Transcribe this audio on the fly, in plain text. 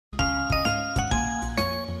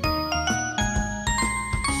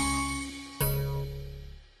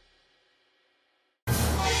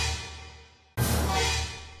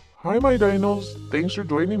Hi, my dinos. Thanks for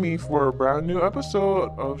joining me for a brand new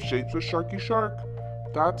episode of Shapes with Sharky Shark.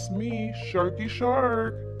 That's me, Sharky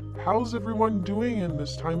Shark. How's everyone doing in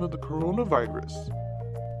this time of the coronavirus?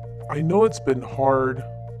 I know it's been hard.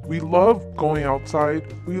 We love going outside,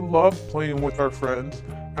 we love playing with our friends,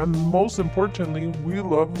 and most importantly, we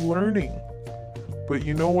love learning. But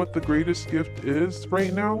you know what the greatest gift is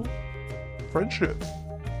right now? Friendship.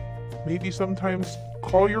 Maybe sometimes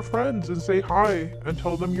call your friends and say hi and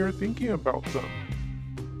tell them you're thinking about them.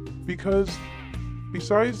 Because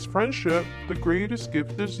besides friendship, the greatest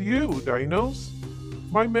gift is you, dinos.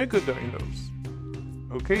 My mega dinos.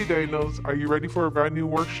 Okay, dinos, are you ready for a brand new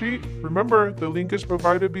worksheet? Remember, the link is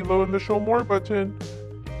provided below in the Show More button.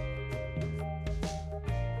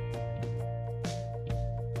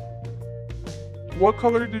 What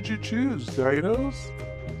color did you choose, dinos?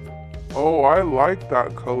 Oh, I like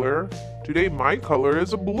that color. Today my color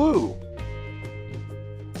is a blue.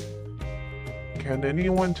 Can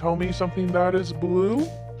anyone tell me something that is blue?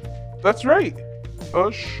 That's right,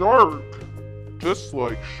 a shark. Just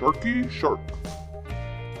like Sharky Shark.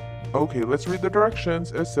 Okay, let's read the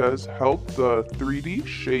directions. It says, help the 3D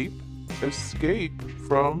shape escape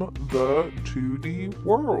from the 2D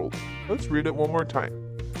world. Let's read it one more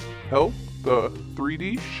time. Help the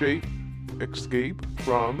 3D shape escape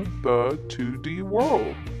from the 2D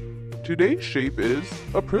world. Today's shape is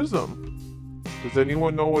a prism. Does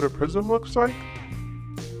anyone know what a prism looks like?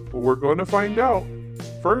 Well, we're going to find out.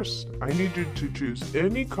 First, I need you to choose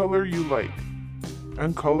any color you like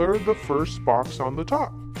and color the first box on the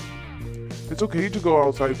top. It's okay to go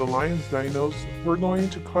outside the lines, dinos. We're going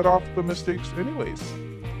to cut off the mistakes anyways.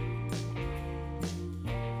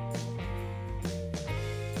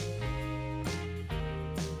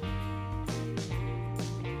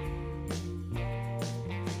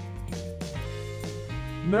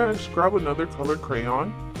 Next, grab another colored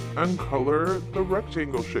crayon and color the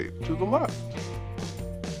rectangle shape to the left.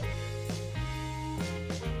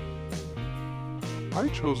 I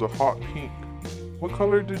chose a hot pink. What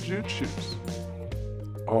color did you choose?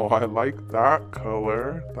 Oh, I like that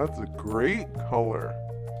color. That's a great color.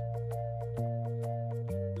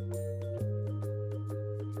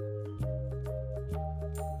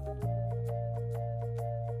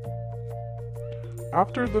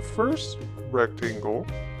 After the first rectangle,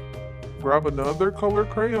 grab another color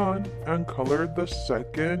crayon and color the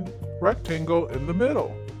second rectangle in the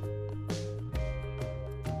middle.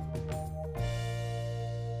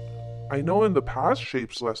 I know in the past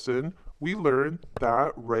shapes lesson, we learned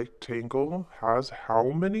that rectangle has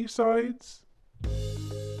how many sides?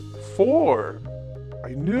 4. I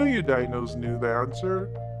knew you dinos knew the answer.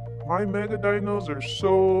 My mega dinos are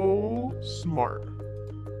so smart.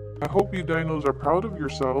 I hope you dinos are proud of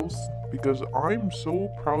yourselves because I'm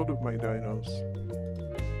so proud of my dinos.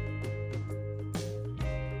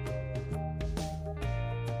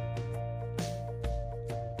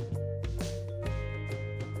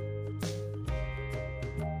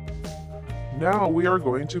 Now we are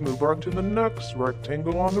going to move on to the next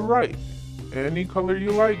rectangle on the right. Any color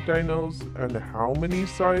you like, dinos. And how many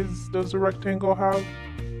sides does the rectangle have?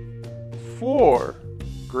 4.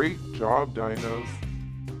 Great job, dinos.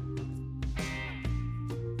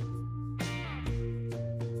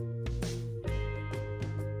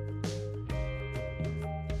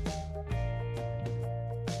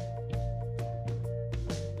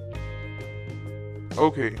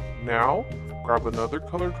 Okay, now grab another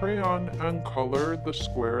colored crayon and color the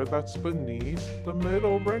square that's beneath the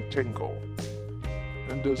middle rectangle.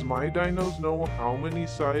 And does my dinos know how many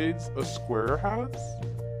sides a square has?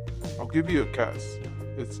 I'll give you a guess.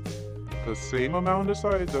 It's the same amount of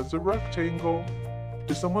sides as a rectangle.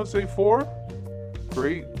 Did someone say 4?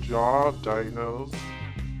 Great job, dinos.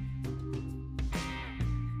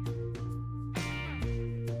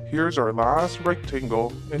 Here's our last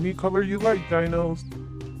rectangle. Any color you like, dinos.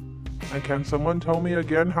 And can someone tell me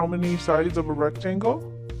again how many sides of a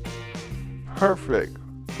rectangle? Perfect.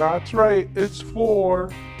 That's right, it's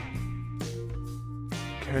 4.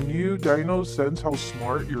 Can you dinos sense how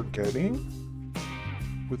smart you're getting?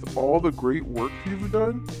 With all the great work you've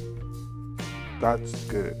done? That's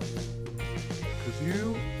good. Because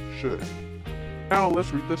you should. Now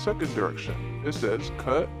let's read the second direction. It says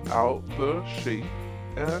cut out the shape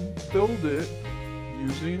and build it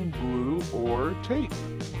using glue or tape.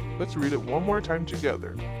 Let's read it one more time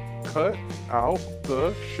together. Cut out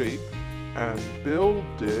the shape and build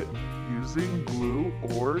it using glue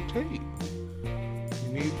or tape.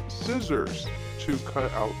 You need scissors to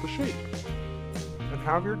cut out the shape. And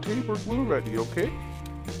have your tape or glue ready, okay?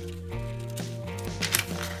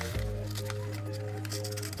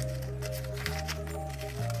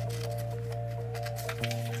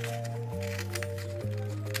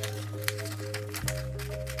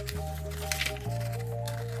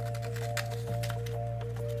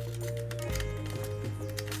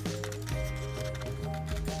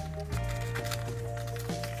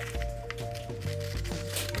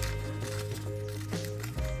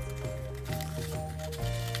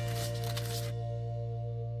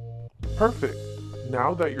 Perfect.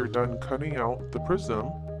 Now that you're done cutting out the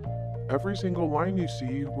prism, every single line you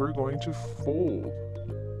see, we're going to fold.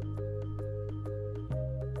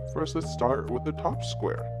 First, let's start with the top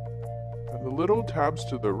square, and the little tabs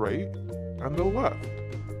to the right and the left.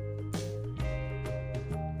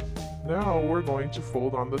 Now we're going to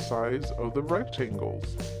fold on the sides of the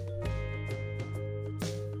rectangles.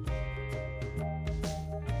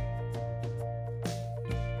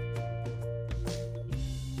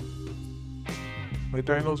 My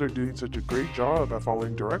dinos are doing such a great job at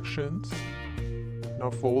following directions. Now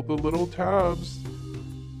fold the little tabs.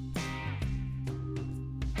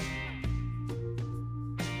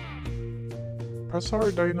 Press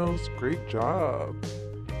hard, dinos. Great job.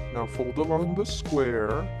 Now fold along the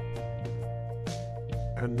square.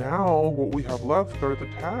 And now what we have left are the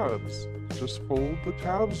tabs. Just fold the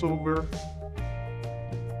tabs over.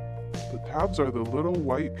 The tabs are the little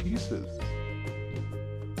white pieces.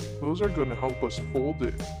 Those are going to help us fold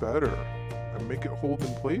it better and make it hold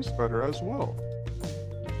in place better as well.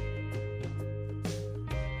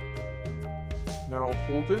 Now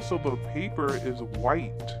hold it so the paper is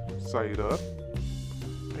white side up,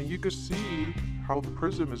 and you can see how the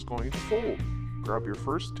prism is going to fold. Grab your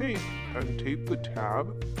first tape and tape the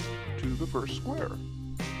tab to the first square.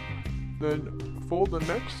 Then fold the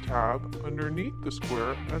next tab underneath the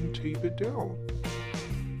square and tape it down.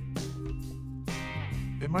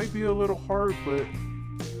 It might be a little hard, but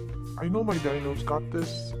I know my dinos got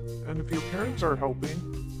this, and if your parents are helping,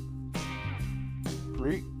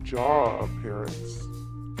 great job, parents.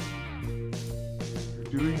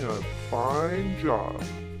 You're doing a fine job.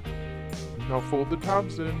 Now fold the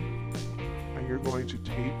tabs in, and you're going to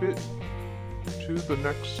tape it to the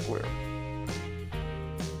next square.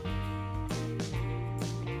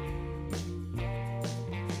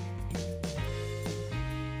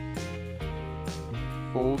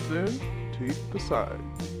 Fold in, tape the side.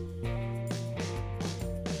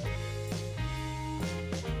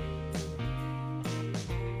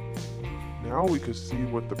 Now we can see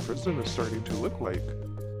what the prism is starting to look like.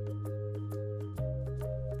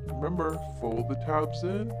 Remember, fold the tabs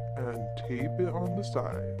in and tape it on the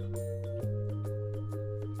side.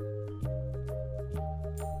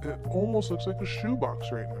 It almost looks like a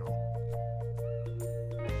shoebox right now.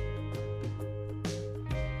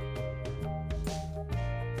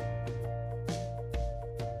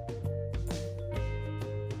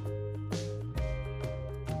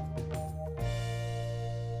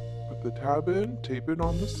 Put the tab in, tape it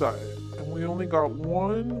on the side, and we only got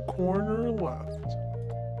one corner left.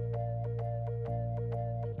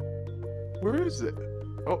 Where is it?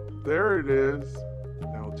 Oh, there it is.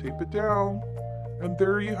 Now tape it down, and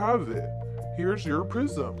there you have it. Here's your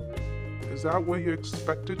prism. Is that what you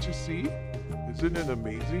expected to see? Isn't it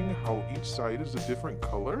amazing how each side is a different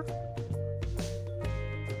color?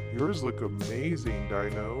 Yours look amazing,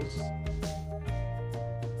 dinos.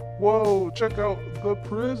 Whoa, check out the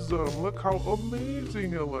prism. Look how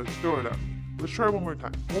amazing it looks. Throw it at me. Let's try one more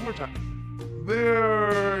time. One more time.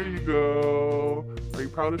 There you go. Are you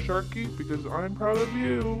proud of Sharky? Because I'm proud of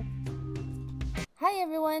you. Hi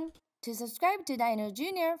everyone! To subscribe to Dino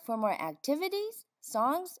Jr. for more activities,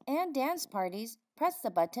 songs, and dance parties, press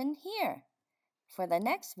the button here. For the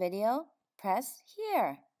next video, press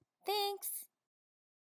here. Thanks!